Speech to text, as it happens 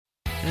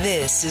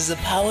This is a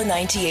Power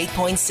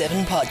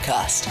 98.7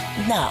 podcast.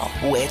 Now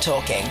we're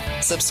talking.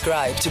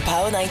 Subscribe to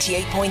Power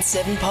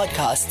 98.7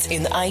 podcasts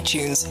in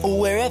iTunes or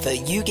wherever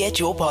you get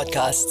your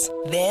podcasts.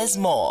 There's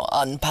more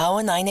on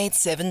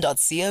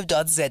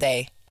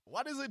power987.co.za.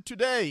 What is it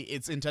today?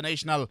 It's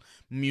International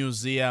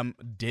Museum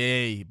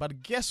Day.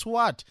 But guess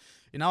what?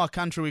 In our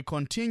country, we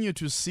continue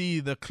to see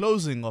the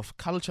closing of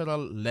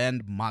cultural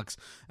landmarks.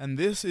 And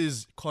this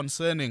is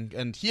concerning.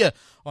 And here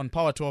on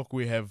Power Talk,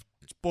 we have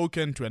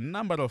spoken to a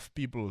number of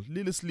people.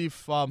 Lilliesleaf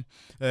Farm,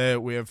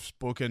 we have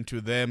spoken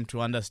to them to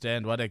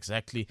understand what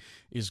exactly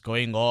is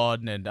going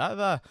on and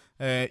other,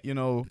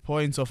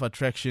 points of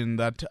attraction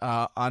that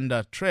are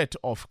under threat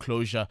of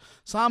closure.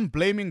 Some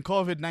blaming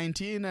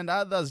COVID-19 and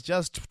others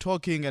just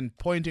talking and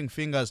pointing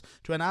fingers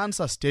to an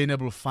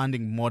unsustainable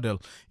funding model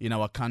in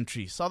our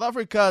country. South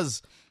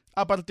Africa's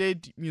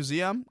Apartheid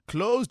Museum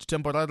closed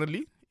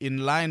temporarily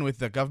in line with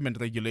the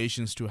government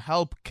regulations to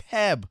help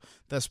curb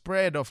the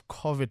spread of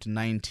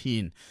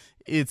COVID-19.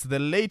 It's the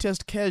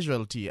latest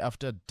casualty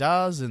after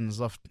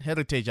dozens of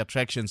heritage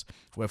attractions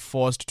were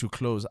forced to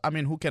close. I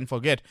mean, who can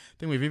forget? I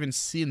think we've even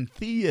seen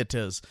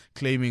theaters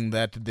claiming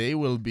that they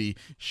will be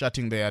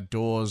shutting their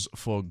doors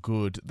for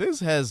good.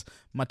 This has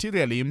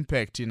material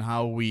impact in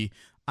how we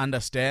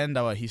understand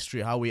our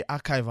history, how we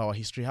archive our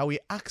history, how we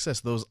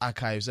access those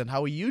archives, and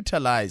how we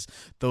utilize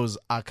those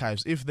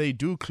archives. If they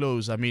do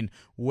close, I mean,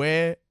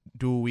 where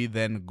do we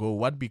then go?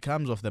 What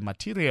becomes of the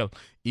material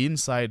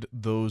inside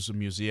those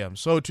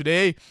museums? So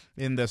today,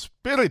 in the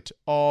spirit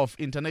of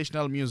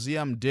International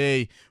Museum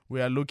Day,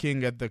 we are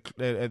looking at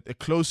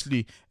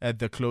closely at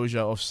the closure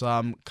of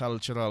some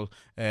cultural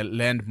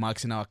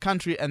landmarks in our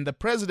country. And the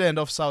president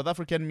of South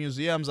African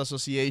Museums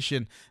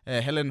Association,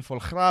 Helen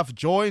Volgraaf,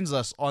 joins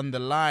us on the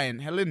line.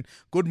 Helen,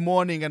 good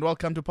morning and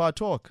welcome to Power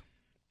Talk.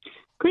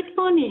 Good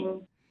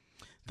morning.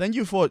 Thank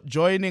you for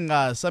joining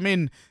us. I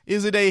mean,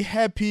 is it a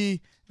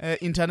happy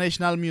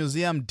International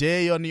Museum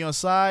Day on your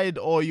side,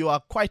 or you are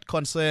quite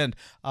concerned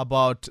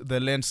about the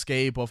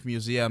landscape of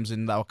museums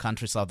in our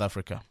country, South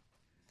Africa?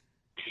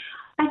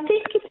 I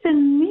think it's a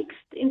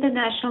mixed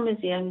International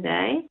Museum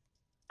Day.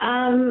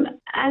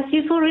 As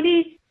you've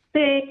already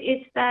said,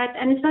 it's that,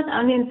 and it's not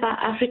only in South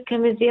Africa,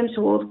 museums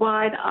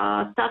worldwide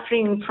are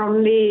suffering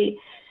from the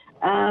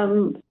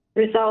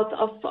results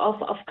of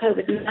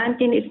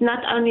COVID-19. It's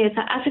not only a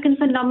South African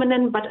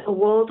phenomenon, but a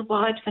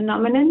worldwide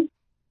phenomenon.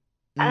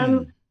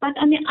 But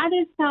on the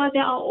other side,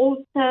 there are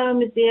also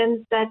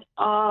museums that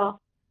are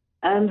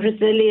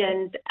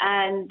resilient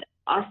and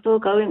are still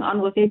going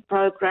on with their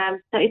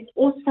programs. So it's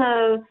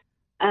also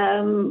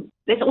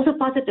there's also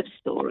positive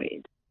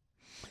stories.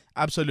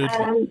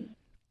 Absolutely.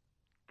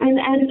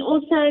 And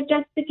also,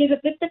 just to give a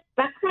bit of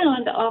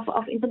background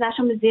of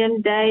International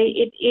Museum Day,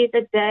 it is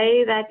a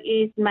day that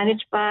is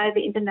managed by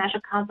the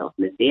International Council of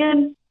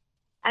Museums,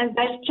 and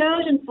they've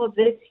chosen for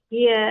this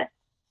year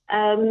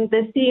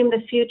the theme,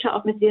 the future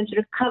of museums,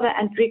 recover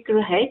and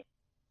recreate.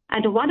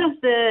 And one of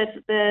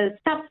the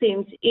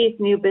sub-themes is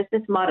new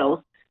business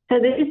models. So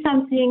this is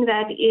something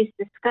that is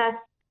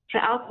discussed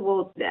throughout the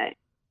world today.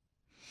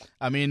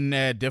 I mean,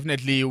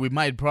 definitely we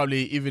might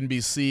probably even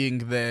be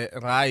seeing the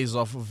rise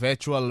of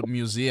virtual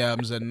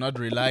museums and not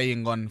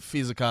relying on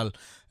physical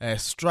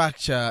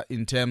structure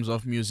in terms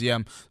of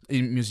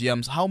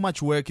museums. How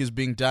much work is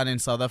being done in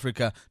South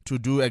Africa to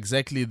do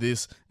exactly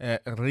this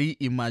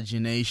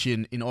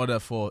reimagination in order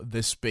for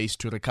this space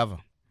to recover?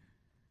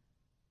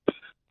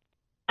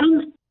 I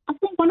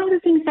think one of the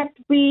things that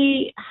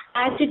we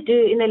had to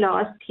do in the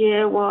last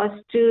year was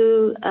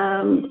to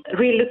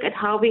relook at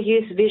how we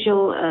use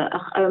digital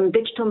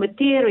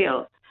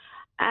material.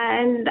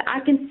 And I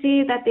can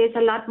see that there's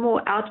a lot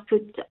more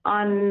output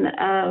on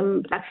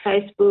like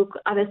Facebook,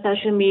 other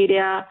social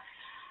media.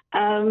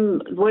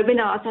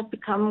 Webinars have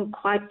become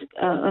quite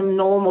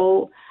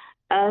normal.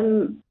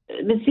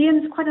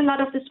 Museums, quite a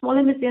lot of the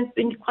smaller museums have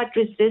been quite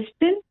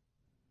resistant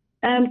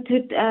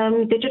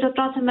to digital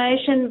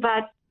transformation,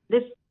 but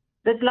this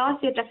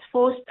last year just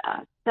forced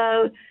us.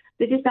 So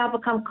this has now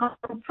become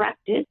common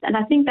practice, and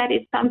I think that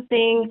is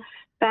something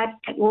that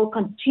will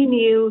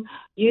continue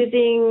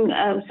using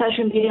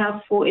social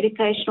media for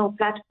educational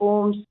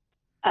platforms.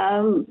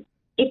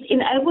 It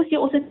enables you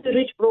also to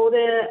reach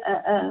broader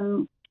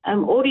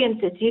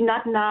audiences. You're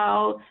not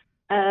now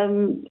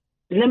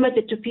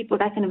limited to people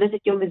that can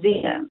visit your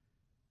museum.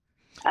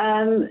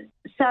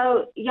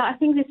 So, I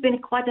think there's been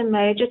quite a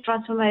major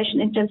transformation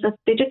in terms of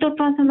digital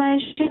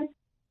transformation.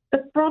 The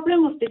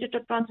problem with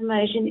digital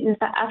transformation in the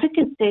South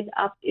African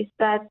setup is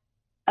that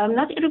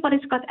not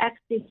everybody's got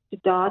access to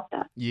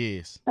data.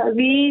 Yes. So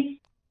these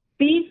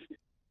things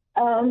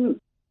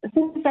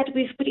that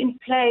we've put in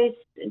place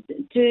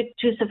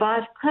to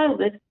survive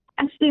COVID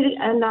actually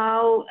are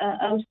now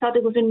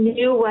started with a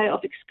new way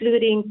of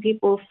excluding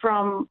people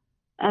from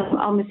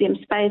our museum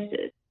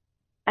spaces.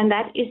 And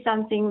that is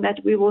something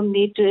that we will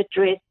need to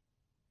address.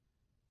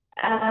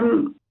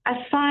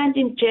 I find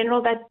in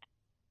general that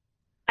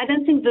I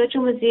don't think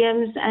virtual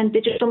museums and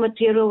digital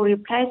material will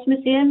replace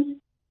museums.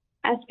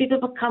 As people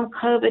become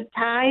COVID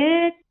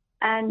tired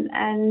and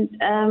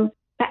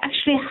they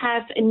actually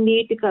have a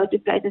need to go to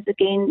places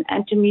again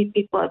and to meet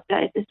people at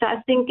places. So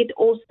I think it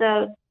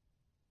also,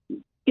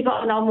 people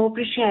are now more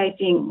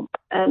appreciating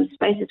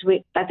spaces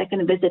that they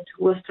can visit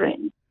with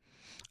friends.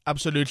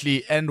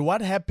 Absolutely. And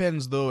what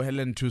happens, though,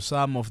 Helen, to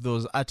some of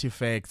those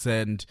artifacts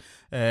and,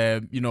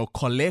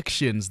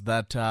 collections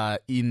that are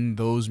in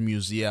those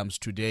museums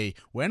today?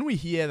 When we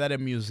hear that a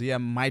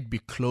museum might be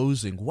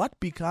closing, what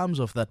becomes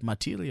of that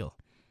material?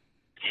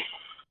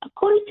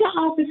 According to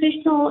our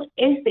professional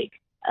ethics,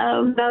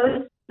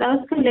 those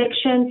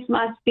collections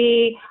must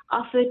be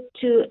offered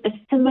to a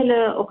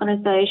similar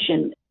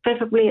organization,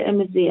 preferably a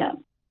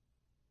museum.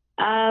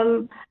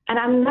 And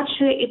I'm not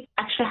sure it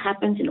actually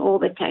happens in all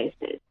the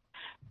cases.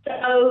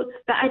 So,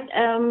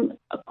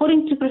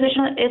 according to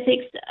professional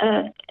ethics,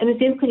 a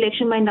museum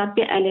collection may not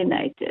be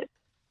alienated.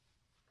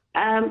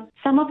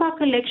 Some of our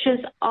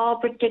collections are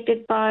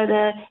protected by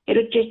the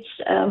Heritage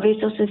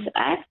Resources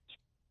Act,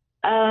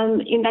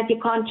 in that you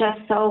can't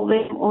just sell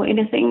them or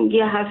anything.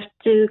 You have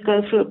to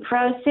go through a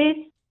process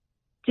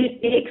to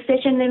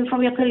accession them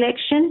from your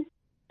collection.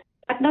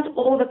 But not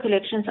all the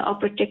collections are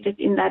protected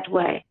in that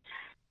way.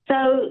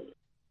 So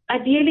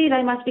ideally,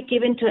 they must be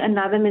given to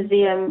another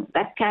museum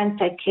that can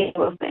take care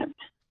of them.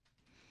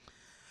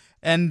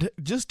 And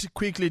just to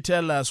quickly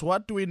tell us,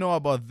 what do we know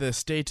about the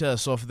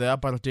status of the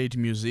Apartheid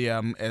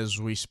Museum as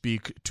we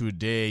speak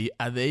today?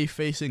 Are they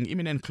facing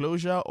imminent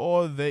closure,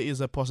 or there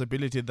is a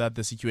possibility that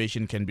the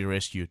situation can be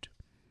rescued?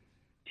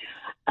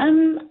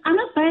 I'm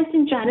not based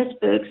in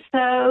Johannesburg,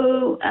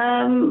 so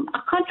I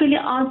can't really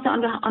answer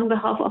on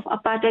behalf of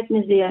Apartheid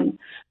Museum.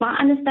 My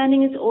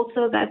understanding is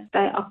also that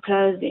they are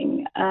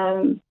closing,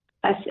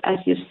 as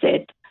you've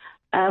said.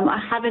 I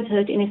haven't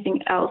heard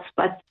anything else,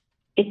 but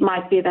it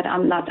might be that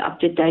I'm not up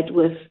to date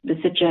with the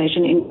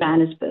situation in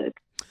Johannesburg.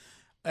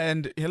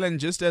 And Helen,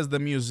 just as the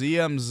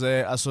Museums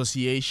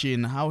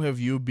Association, how have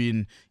you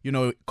been,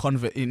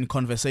 in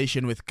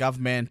conversation with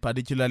government,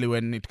 particularly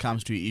when it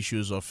comes to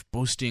issues of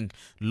boosting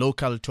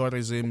local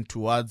tourism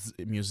towards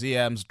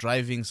museums,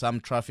 driving some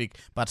traffic,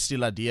 but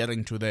still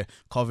adhering to the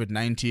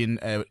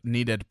COVID-19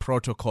 needed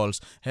protocols?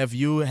 Have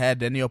you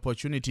had any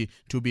opportunity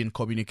to be in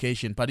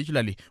communication,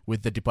 particularly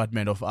with the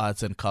Department of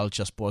Arts and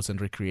Culture, Sports and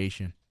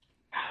Recreation?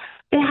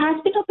 There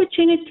has been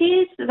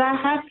opportunities. They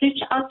have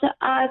reached out to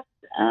us.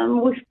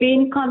 We've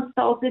been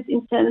consulted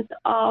in terms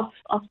of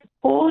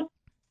support,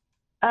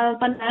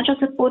 financial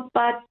support,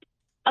 but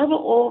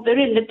overall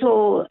very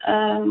little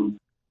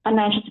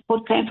financial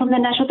support came from the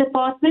National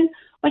Department.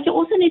 What you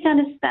also need to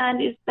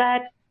understand is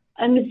that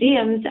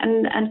museums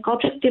and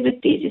cultural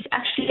activities is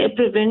actually a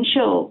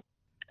provincial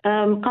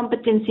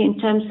competency in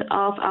terms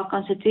of our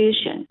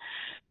constitution.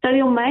 So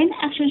your main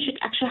action should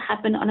actually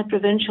happen on a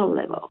provincial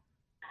level.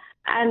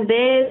 And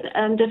there,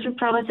 different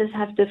provinces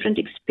have different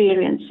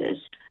experiences.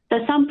 So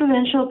some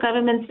provincial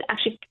governments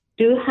actually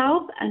do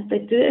help and they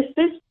do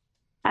assist,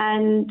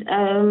 and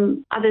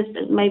others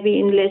may be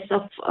in less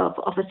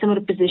of a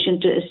similar position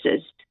to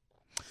assist.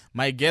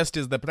 My guest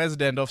is the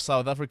president of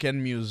South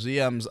African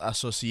Museums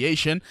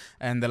Association,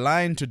 and the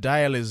line to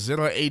dial is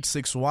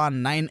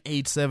 0861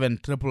 987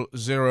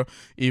 000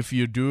 if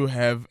you do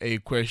have a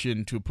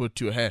question to put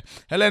to her.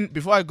 Helen,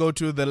 before I go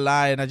to the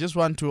line, I just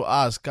want to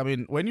ask,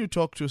 when you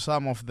talk to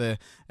some of the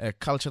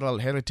cultural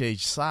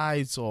heritage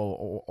sites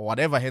or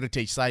whatever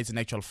heritage sites in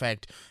actual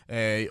fact,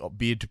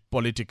 be it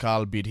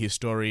political, be it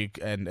historic,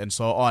 and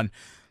so on,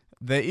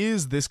 there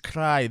is this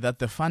cry that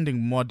the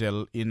funding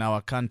model in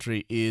our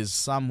country is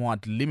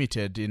somewhat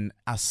limited in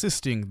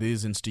assisting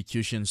these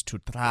institutions to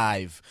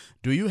thrive.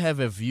 Do you have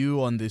a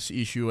view on this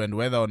issue and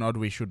whether or not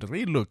we should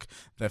relook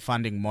the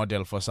funding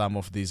model for some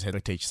of these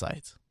heritage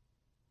sites?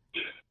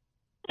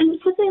 And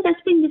something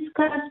that's been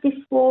discussed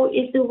before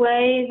is the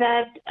way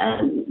that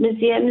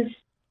museums,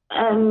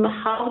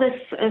 how they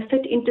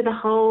fit into the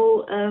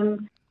whole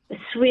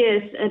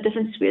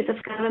different spheres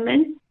of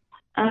government.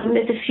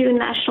 There's a few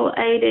national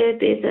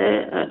aided,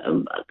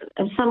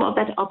 there's some of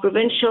that are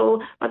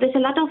provincial, but there's a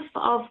lot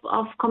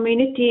of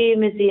community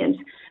museums.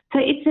 So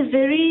it's a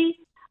very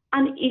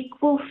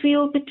unequal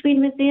field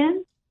between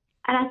museums.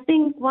 And I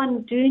think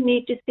one do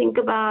need to think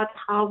about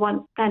how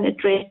one can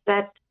address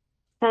that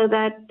so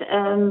that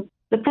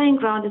the playing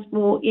ground is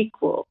more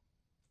equal.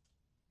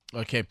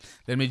 Okay,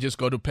 let me just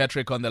go to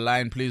Patrick on the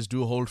line. Please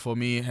do hold for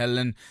me,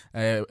 Helen,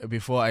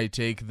 before I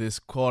take this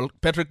call.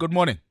 Patrick, good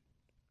morning.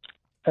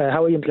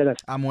 How are you, Mtlekas?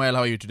 I'm well.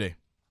 How are you today?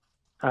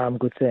 I'm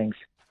good, thanks.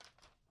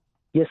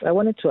 Yes, I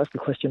wanted to ask a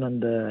question on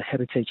the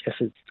heritage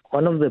assets.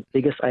 One of the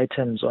biggest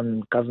items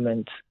on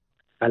government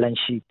balance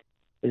sheet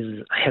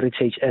is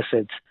heritage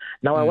assets.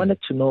 Now, I wanted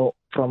to know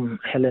from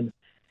Helen,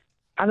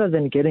 other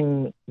than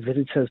getting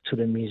visitors to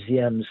the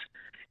museums,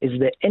 is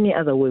there any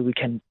other way we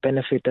can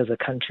benefit as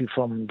a country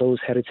from those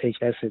heritage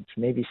assets,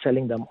 maybe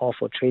selling them off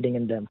or trading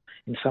in them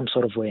in some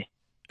sort of way?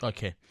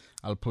 Okay,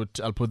 I'll put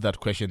that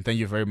question. Thank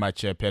you very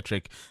much,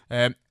 Patrick.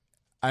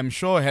 I'm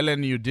sure,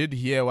 Helen, you did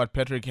hear what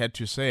Patrick had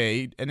to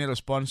say. Any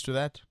response to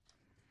that?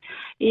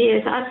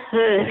 Yes, I've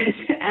heard.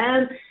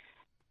 As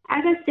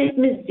I said,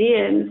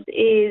 museums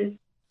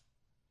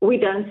we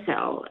don't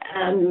sell.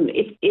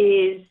 It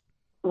is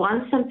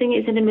once something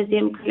is in a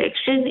museum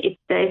collection, it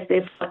stays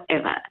there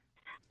forever.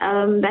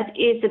 That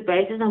is the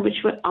basis on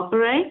which we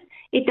operate.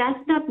 It does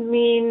not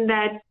mean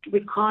that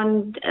we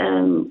can't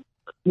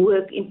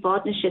work in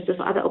partnerships with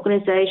other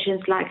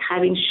organizations, like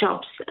having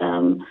shops,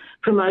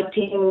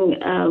 promoting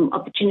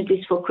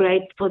opportunities for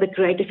the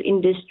creative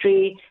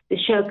industry, to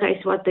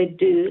showcase what they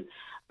do.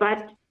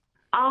 But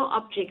our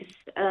objects,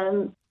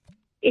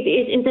 it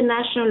is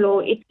international law.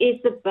 It is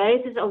the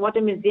basis of what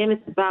a museum is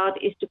about,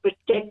 is to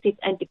protect it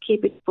and to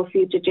keep it for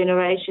future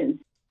generations.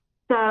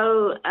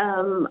 So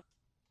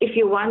if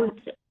you want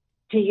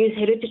to use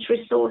heritage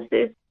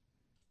resources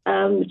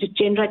to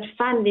generate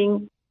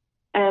funding,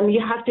 you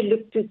have to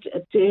look to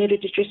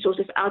heritage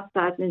resources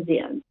outside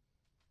museums.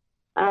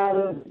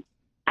 And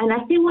I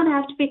think one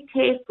have to be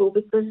careful,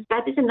 because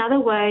that is another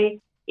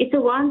way. It's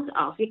a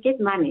once-off. You get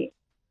money.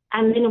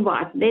 And then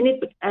what? Then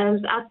it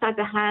becomes outside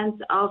the hands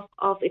of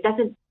it's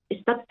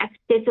not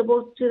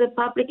accessible to the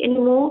public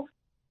anymore.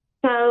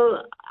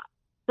 So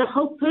the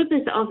whole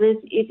purpose of this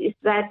is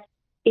that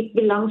it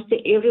belongs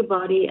to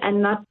everybody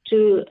and not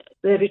to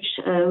the rich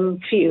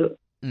few.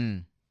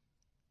 Mm.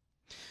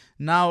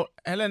 Now,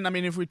 Helen, I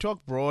mean, if we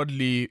talk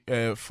broadly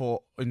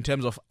in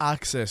terms of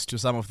access to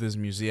some of these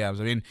museums,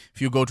 I mean,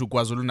 if you go to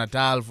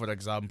KwaZulu-Natal, for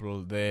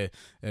example,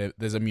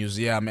 there's a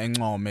museum,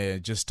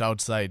 Engome, just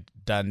outside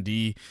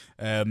Dundee.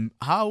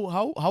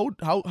 How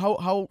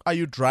are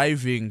you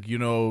driving,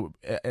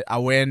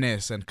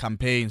 awareness and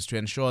campaigns to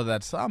ensure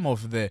that some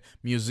of the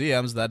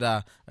museums that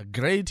are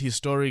great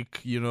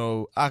historic,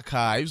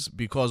 archives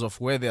because of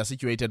where they are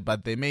situated,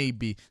 but they may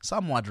be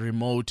somewhat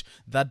remote,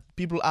 that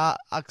people are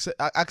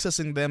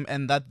accessing them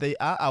and that they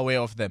are aware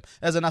of them?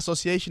 As an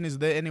association, is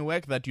there any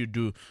work that you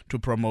do to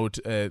promote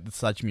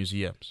such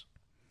museums?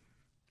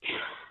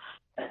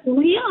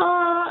 We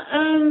are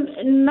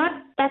not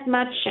that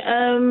much.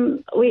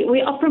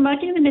 We are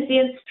promoting the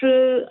museums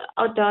through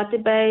our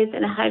database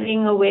and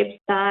having a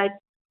website.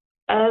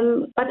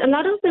 But a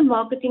lot of the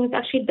marketing is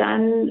actually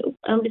done,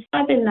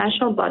 besides the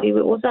national body,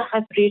 we also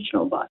have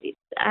regional bodies.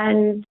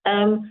 And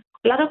a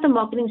lot of the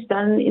marketing is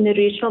done in the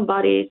regional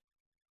bodies,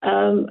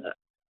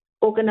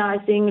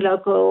 organizing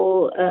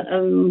local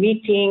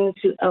meetings,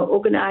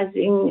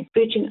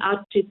 reaching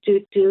out to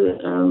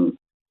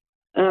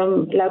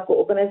local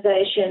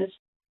organizations,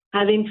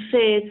 having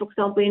fairs. For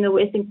example, in the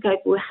Western Cape,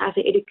 we have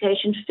the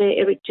education fair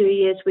every 2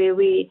 years, where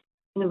we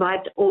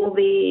invite all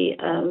the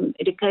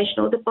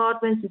educational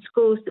departments and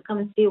schools to come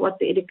and see what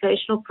the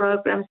educational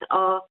programs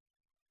are.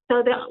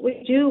 So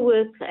we do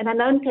work, and I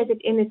know in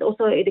KZN is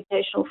also an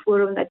educational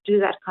forum that do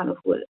that kind of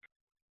work.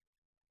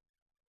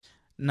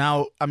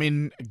 Now, I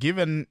mean,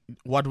 given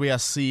what we are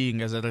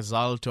seeing as a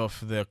result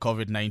of the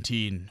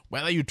COVID-19,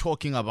 whether you're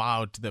talking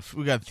about the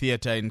Fugard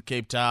Theatre in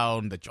Cape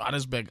Town, the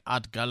Johannesburg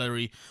Art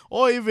Gallery,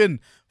 or even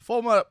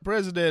former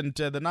President,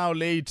 the now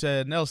late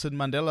Nelson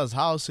Mandela's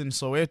house in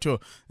Soweto,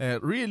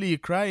 really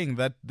crying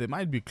that they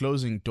might be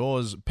closing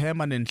doors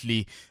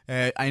permanently.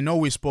 I know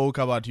we spoke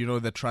about,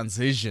 the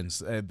transitions,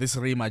 this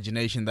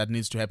reimagination that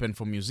needs to happen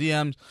for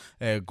museums,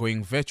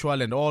 going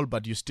virtual and all,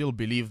 but you still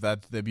believe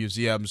that the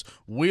museums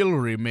will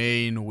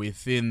remain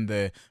within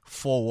the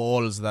four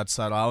walls that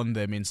surround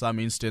them in some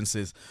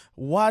instances.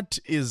 What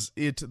is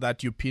it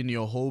that you pin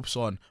your hopes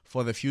on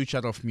for the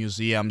future of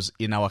museums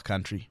in our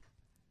country?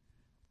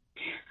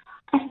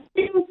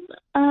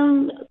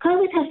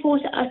 COVID has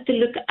forced us to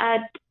look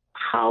at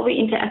how we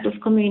interact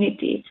with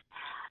communities.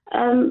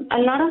 A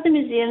lot of the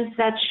museums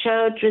that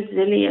showed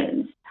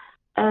resilience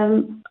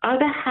you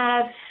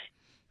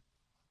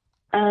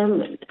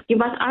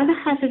must either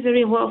have a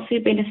very wealthy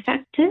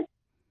benefactor,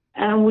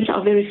 which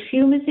are very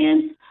few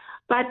museums,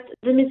 but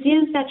the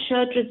museums that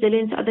showed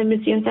resilience are the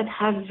museums that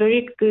have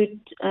very good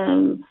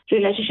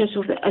relationships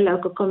with a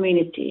local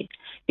community.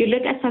 You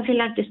look at something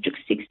like District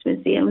 6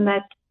 Museum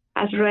that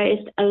has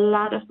raised a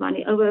lot of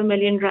money, over R1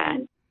 million,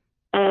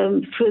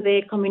 through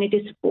their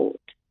community support.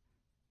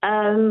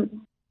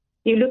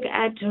 You look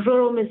at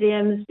rural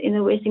museums in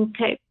the Western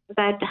Cape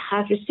that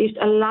have received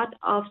a lot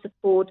of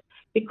support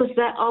because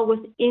they are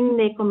within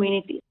their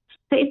communities.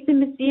 So it's the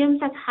museums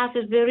that have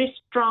a very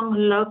strong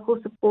local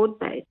support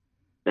base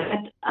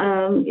that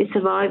is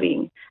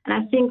surviving. And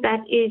I think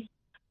that is,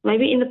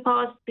 maybe in the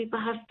past, people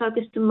have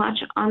focused too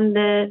much on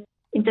the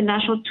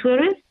international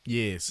tourists.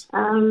 Yes.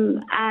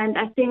 And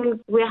I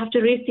think we have to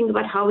rethink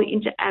about how we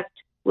interact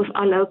with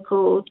our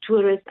local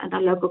tourists and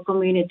our local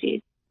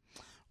communities.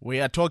 We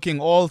are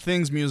talking all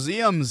things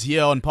museums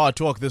here on Power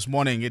Talk this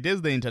morning. It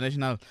is the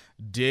International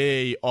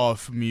Day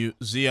of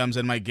Museums,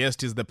 and my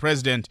guest is the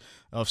president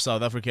of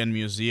South African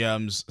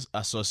Museums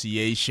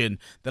Association.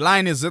 The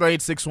line is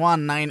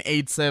 0861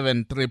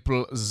 987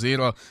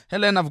 000.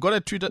 Helen, I've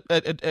got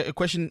a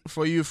question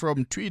for you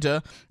from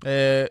Twitter.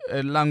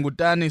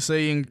 Langutani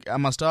saying, I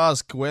must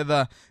ask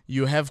whether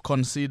you have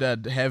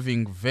considered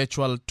having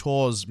virtual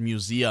tours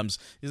museums.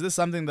 Is this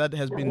something that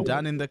has been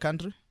done in the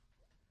country?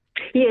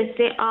 Yes,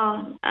 they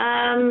are.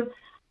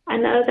 I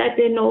know that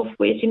the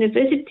Northwest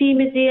University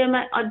Museum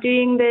are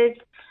doing this.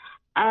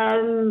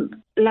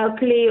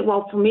 Locally,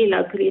 well, for me,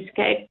 locally is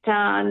Cape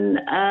Town.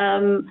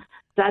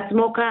 The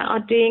Zatsmoka are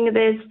doing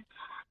this.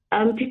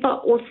 People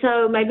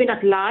also maybe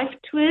not live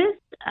tours,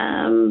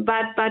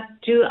 but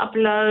do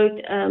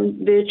upload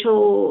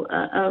virtual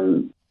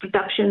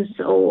productions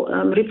or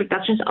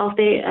reproductions of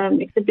their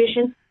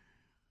exhibitions.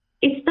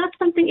 It's not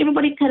something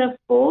everybody can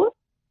afford,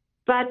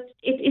 but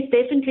it is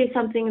definitely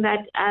something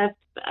that has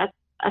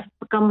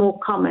become more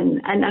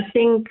common. And I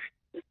think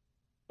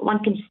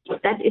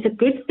that is a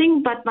good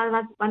thing, but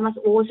one must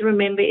always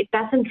remember it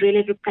doesn't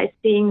really replace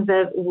seeing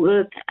the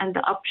work and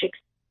the objects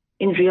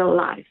in real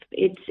life.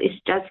 It's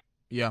just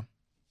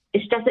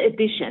it's just an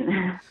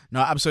addition. No,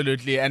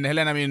 absolutely. And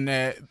Helen, I mean,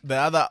 the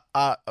other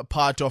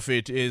part of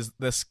it is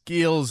the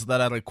skills that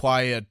are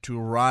required to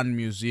run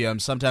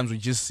museums. Sometimes we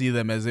just see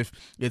them as if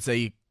it's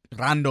a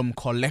random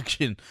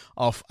collection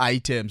of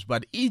items,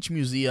 but each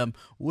museum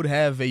would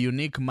have a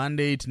unique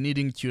mandate,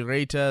 needing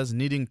curators,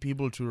 needing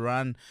people to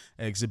run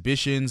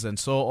exhibitions and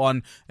so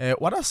on.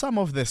 What are some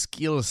of the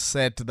skill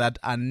set that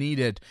are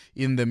needed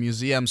in the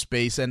museum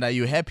space, and are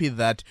you happy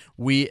that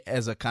we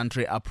as a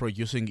country are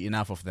producing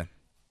enough of them?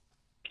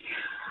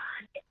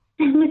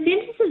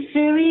 Museums is a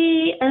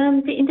very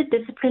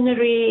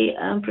interdisciplinary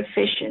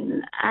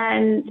profession,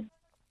 and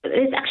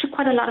there's actually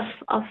quite a lot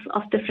of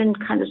different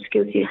kinds of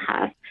skills you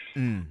have.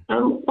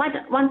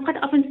 One quite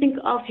often think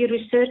of your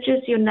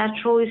researchers, your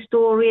natural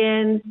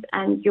historians,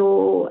 and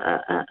your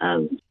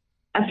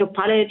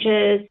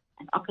anthropologists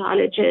and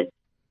archaeologists.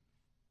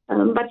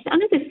 But it's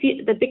only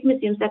the big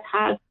museums that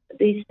have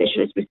these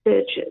specialist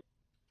researchers.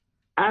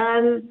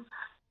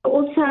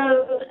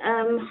 Also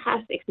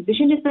have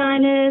exhibition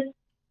designers.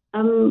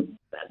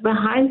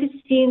 Behind the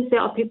scenes, there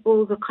are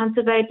people, the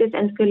conservators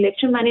and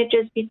collection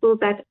managers, people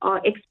that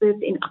are experts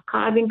in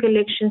archiving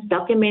collections,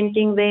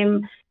 documenting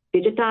them,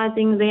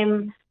 digitizing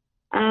them.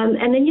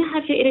 And then you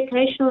have your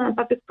educational and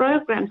public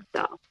program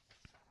staff.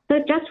 So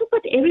just for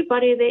about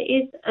everybody, there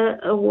is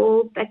a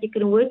world that you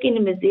can work in a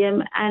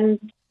museum.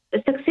 And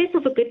the success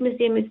of a good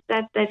museum is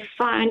that they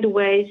find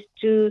ways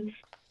to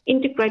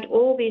integrate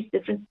all these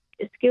different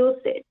skill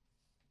sets.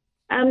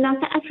 Now,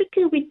 South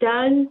Africa, we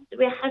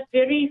have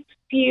very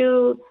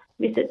few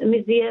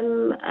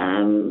museum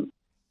and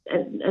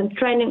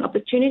training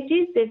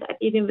opportunities. There's at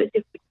the University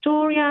of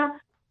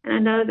Victoria, and I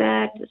know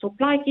that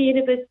Soplaatje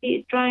University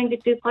is trying to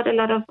do quite a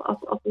lot of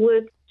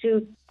work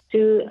to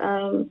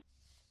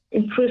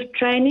improve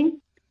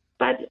training.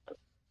 But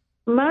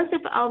most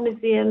of our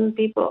museum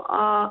people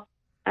are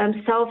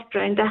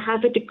self-trained. They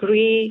have a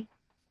degree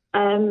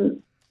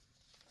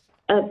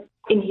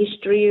in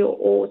history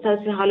or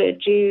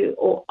sociology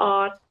or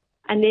art,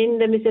 and then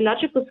the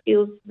museological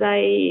skills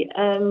they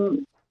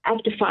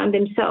have to find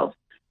themselves.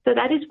 So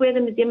that is where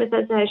the Museum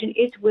Association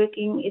is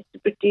working, is to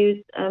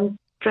produce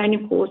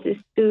training courses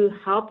to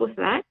help with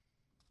that.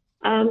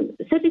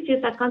 Certain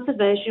fields like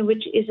conservation,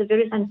 which is a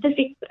very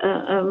scientific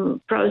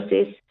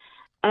process,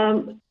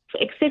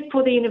 except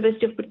for the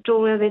University of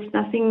Pretoria, there's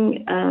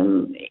nothing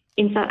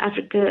in South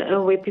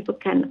Africa where people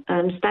can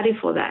study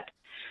for that.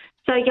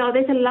 So, yeah,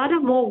 there's a lot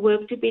of more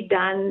work to be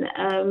done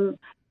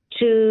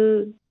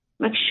to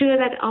make sure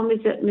that our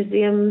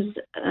museums,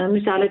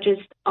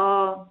 museologists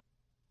are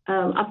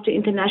up to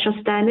international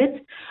standards.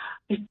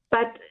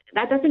 But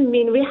that doesn't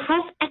mean we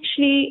have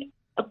actually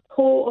a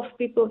core of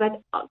people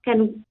that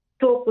can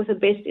talk with the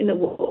best in the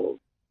world.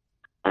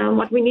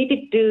 What we need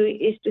to do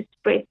is to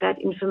spread that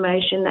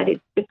information, that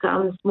it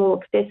becomes more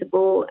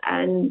accessible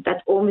and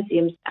that all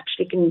museums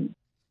actually can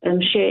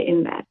share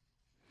in that.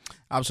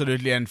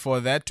 Absolutely, and for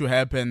that to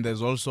happen,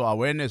 there's also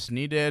awareness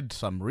needed,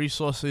 some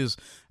resources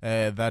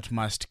that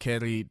must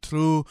carry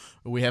through.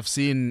 We have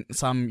seen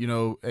some,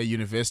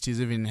 universities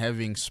even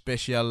having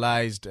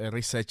specialized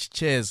research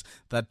chairs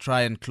that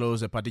try and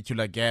close a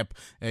particular gap.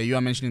 You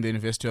are mentioning the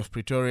University of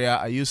Pretoria.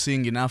 Are you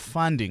seeing enough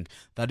funding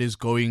that is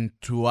going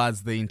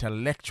towards the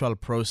intellectual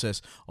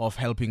process of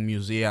helping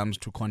museums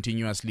to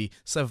continuously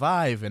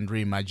survive and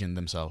reimagine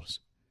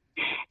themselves?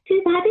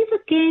 See, that is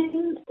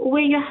again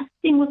where you're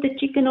having with the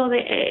chicken or the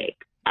egg.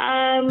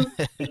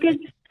 Because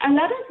a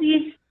lot of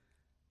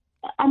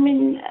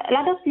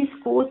these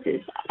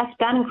courses have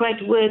done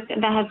great work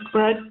and they have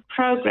great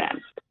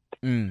programs.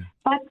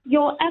 But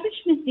your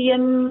average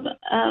museum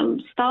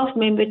staff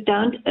member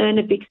don't earn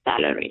a big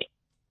salary.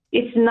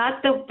 It's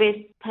not the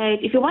best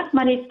paid. If you want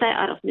money, stay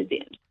out of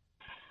museums.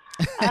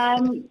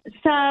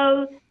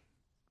 So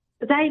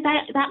they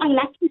are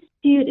lacking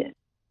students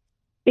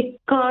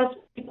because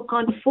people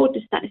can't afford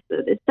to study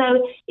further.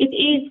 So it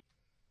is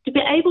to be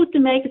able to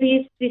make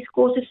these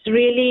courses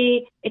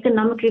really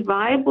economically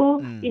viable,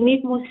 you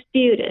need more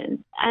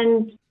students.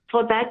 And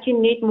for that,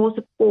 you need more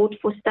support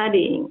for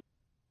studying.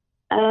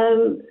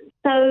 So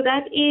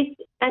that is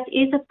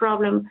a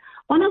problem.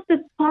 One of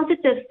the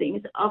positive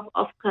things of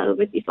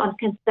COVID, if one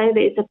can say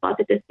there is a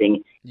positive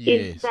thing,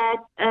 is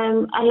that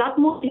a lot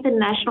more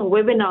international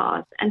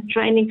webinars and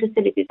training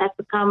facilities have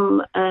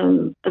become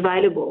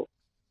available.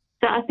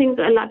 So I think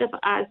a lot of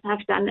us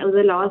have done over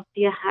the last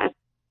year have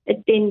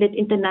attended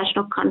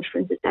international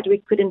conferences that we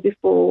couldn't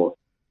before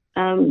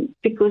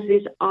because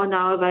these are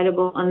now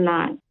available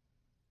online.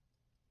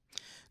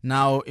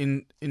 Now,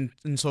 in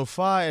so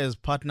far as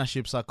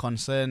partnerships are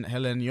concerned,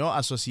 Helen, your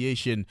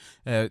association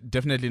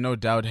definitely, no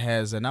doubt,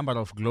 has a number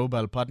of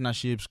global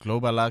partnerships,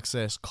 global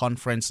access,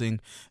 conferencing,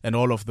 and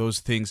all of those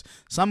things.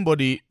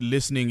 Somebody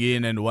listening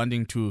in and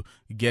wanting to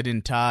get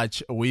in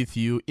touch with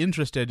you,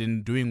 interested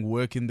in doing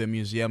work in the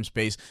museum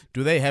space,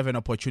 do they have an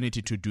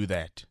opportunity to do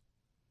that?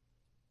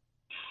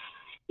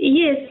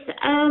 Yes,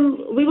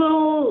 we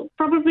will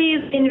probably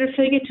then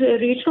refer you to a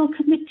regional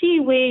committee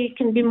where you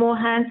can be more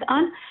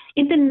hands-on.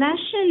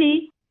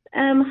 Internationally,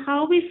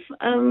 how we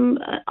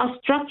are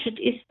structured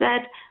is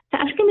that the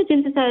African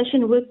Museums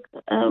Association work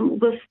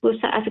with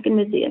South African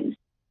museums.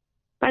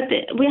 But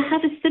we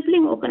have a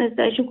sibling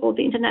organization called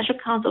the International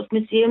Council of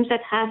Museums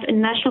that have a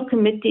national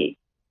committee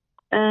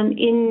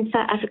in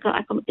South Africa,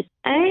 ICOM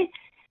SA.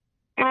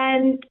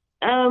 And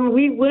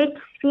we work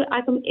through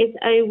ICOM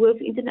SA with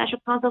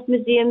International Council of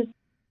Museums.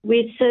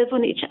 We serve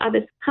on each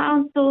other's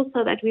council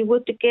so that we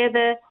work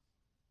together.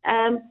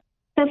 So,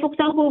 for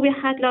example,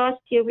 last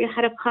year we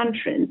had a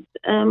conference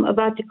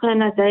about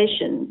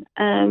decolonization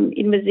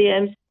in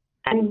museums,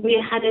 and we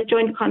had a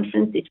joint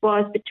conference. It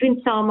was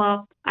between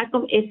SAMA,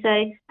 ICOM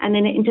SA, and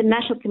then an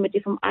international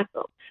committee from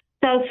ICOM.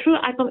 So through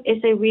ICOM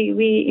SA,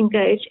 we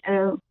engage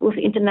with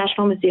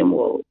international museum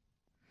world.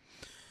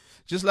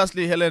 Just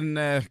lastly, Helen,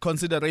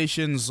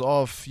 considerations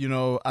of,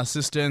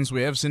 assistance.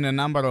 We have seen a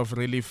number of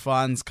relief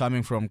funds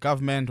coming from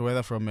government,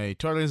 whether from a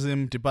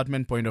tourism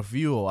department point of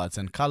view or arts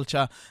and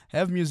culture.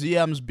 Have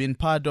museums been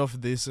part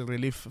of this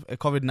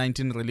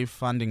COVID-19 relief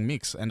funding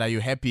mix? And are you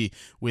happy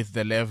with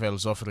the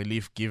levels of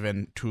relief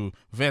given to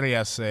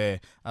various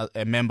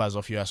members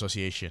of your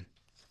association?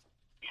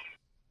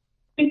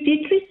 We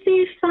did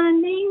receive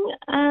funding.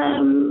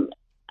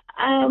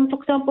 For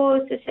example,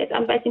 as I said,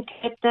 I'm based in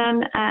Cape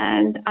Town,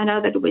 and I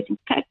know that the Western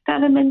Cape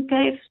government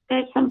gave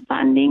some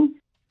funding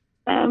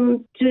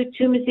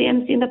to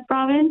museums in the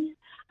province.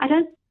 I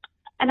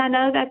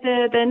know that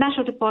the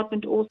national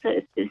department also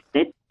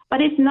assisted,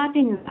 but it's not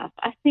enough.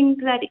 I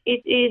think that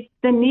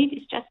the need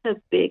is just so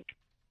big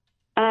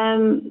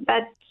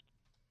that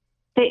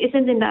there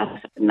isn't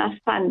enough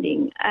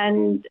funding,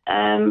 and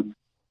in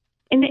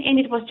the end,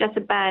 it was just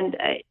a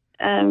band-aid.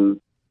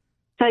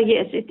 So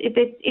yes,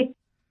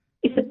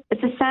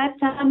 it's a sad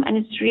time, and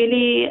it's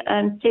really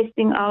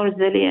testing our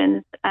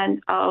resilience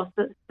and our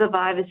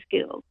survivor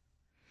skills.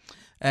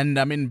 And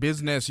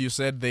business, you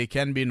said they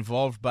can be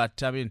involved, but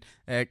can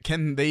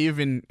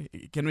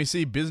we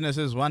see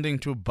businesses wanting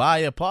to buy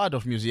a part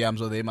of museums,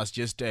 or they must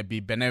just be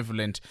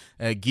benevolent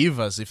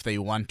givers if they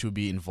want to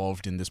be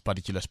involved in this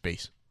particular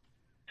space?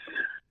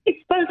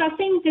 It's both. I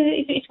think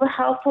it will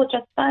help for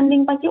just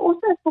funding, but you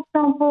also, for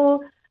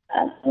example,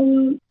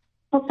 in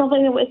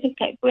the Western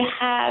Cape, we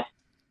have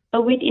a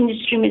wheat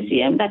industry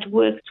museum that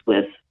works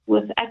with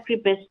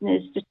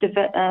agribusiness to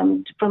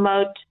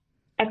promote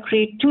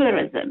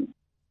agri-tourism.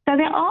 So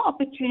there are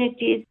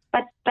opportunities,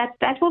 but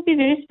that will be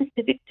very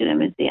specific to the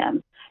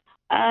museum.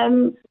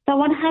 So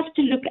one has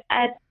to look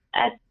at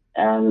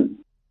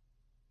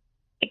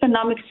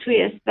economic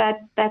spheres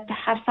that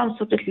have some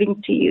sort of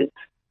link to you.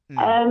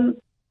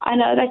 I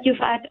know that you've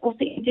had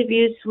also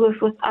interviews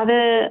with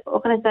other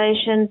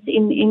organizations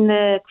in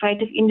the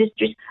creative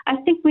industries. I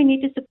think we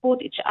need to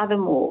support each other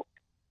more.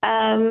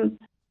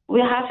 We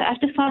have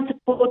to find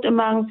support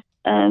amongst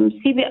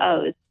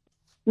CBOs.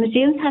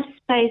 Museums have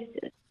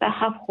spaces, they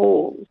have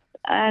halls,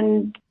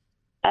 and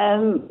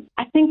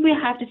I think we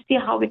have to see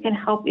how we can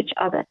help each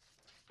other.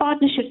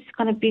 Partnerships is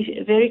going to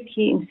be very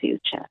key in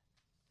future.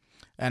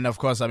 And of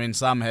course,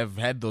 some have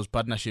had those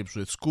partnerships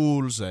with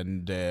schools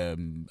and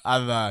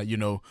other,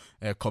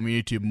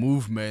 community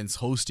movements,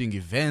 hosting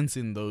events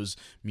in those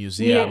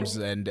museums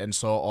and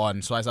so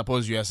on. So I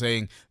suppose you are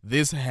saying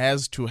this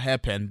has to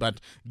happen. But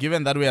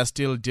given that we are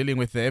still dealing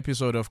with the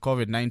episode of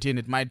COVID-19,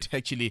 it might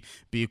actually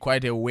be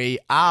quite a way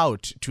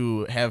out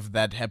to have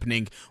that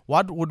happening.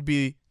 What would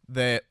be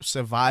the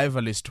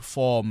survivalist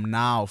form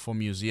now for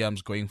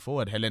museums going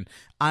forward, Helen,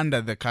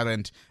 under the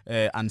current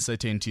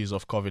uncertainties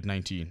of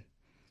COVID-19?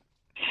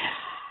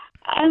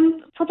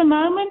 For the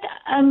moment,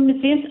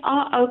 museums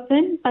are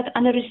open, but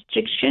under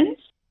restrictions.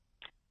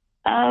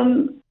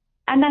 And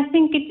I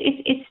think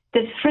it's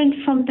different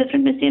from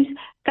different museums.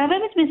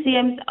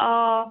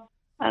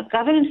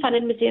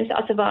 Government-funded museums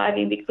are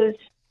surviving because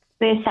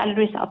their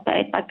salaries are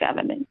paid by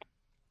government.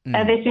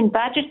 There's been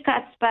budget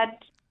cuts,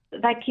 but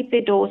they keep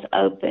their doors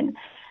open.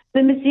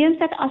 The museums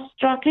that are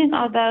struggling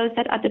are those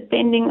that are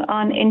depending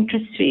on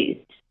entrance fees.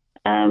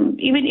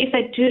 Even if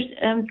they do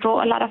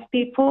draw a lot of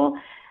people,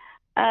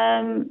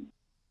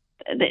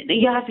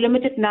 you have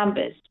limited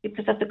numbers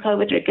because of the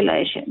COVID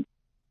regulation.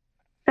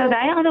 So they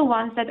are the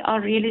ones that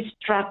are really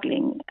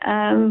struggling.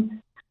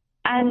 And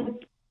I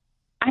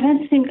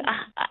don't think,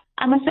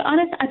 I must be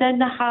honest, I don't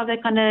know how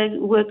they're going to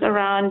work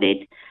around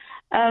it.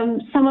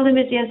 Some of the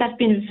museums have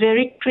been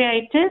very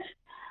creative,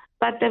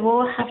 but they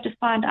will have to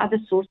find other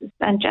sources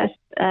than just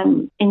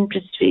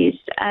interest fees.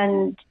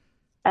 And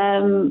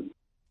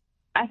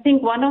I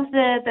think one of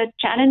the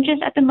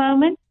challenges at the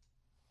moment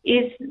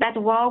is that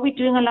while we're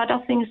doing a lot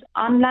of things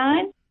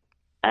online,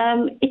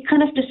 it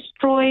kind of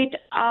destroyed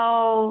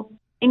our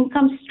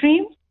income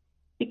stream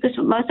because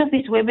most of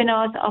these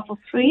webinars are for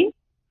free.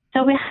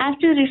 So we have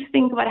to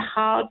rethink about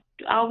how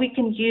we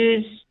can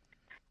use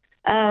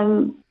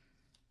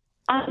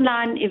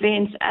online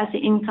events as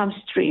an income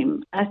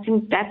stream. I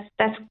think that's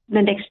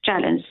the next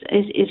challenge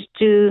is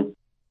to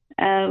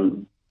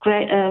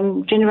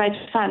generate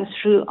funds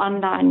through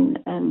online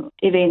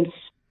events.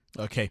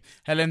 Okay.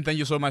 Helen, thank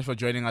you so much for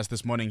joining us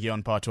this morning here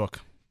on Power Talk.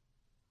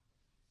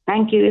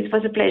 Thank you. It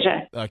was a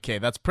pleasure. Okay,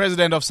 that's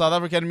President of South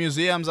African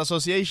Museums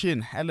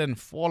Association, Helen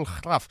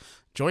Volgraf,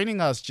 joining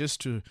us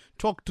just to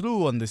talk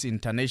through on this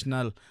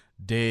International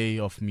Day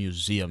of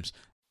Museums.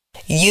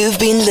 You've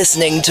been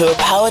listening to a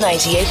Power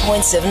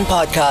 98.7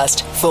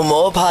 podcast. For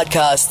more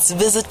podcasts,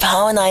 visit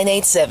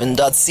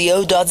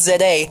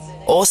power987.co.za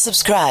or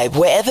subscribe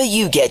wherever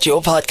you get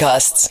your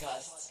podcasts.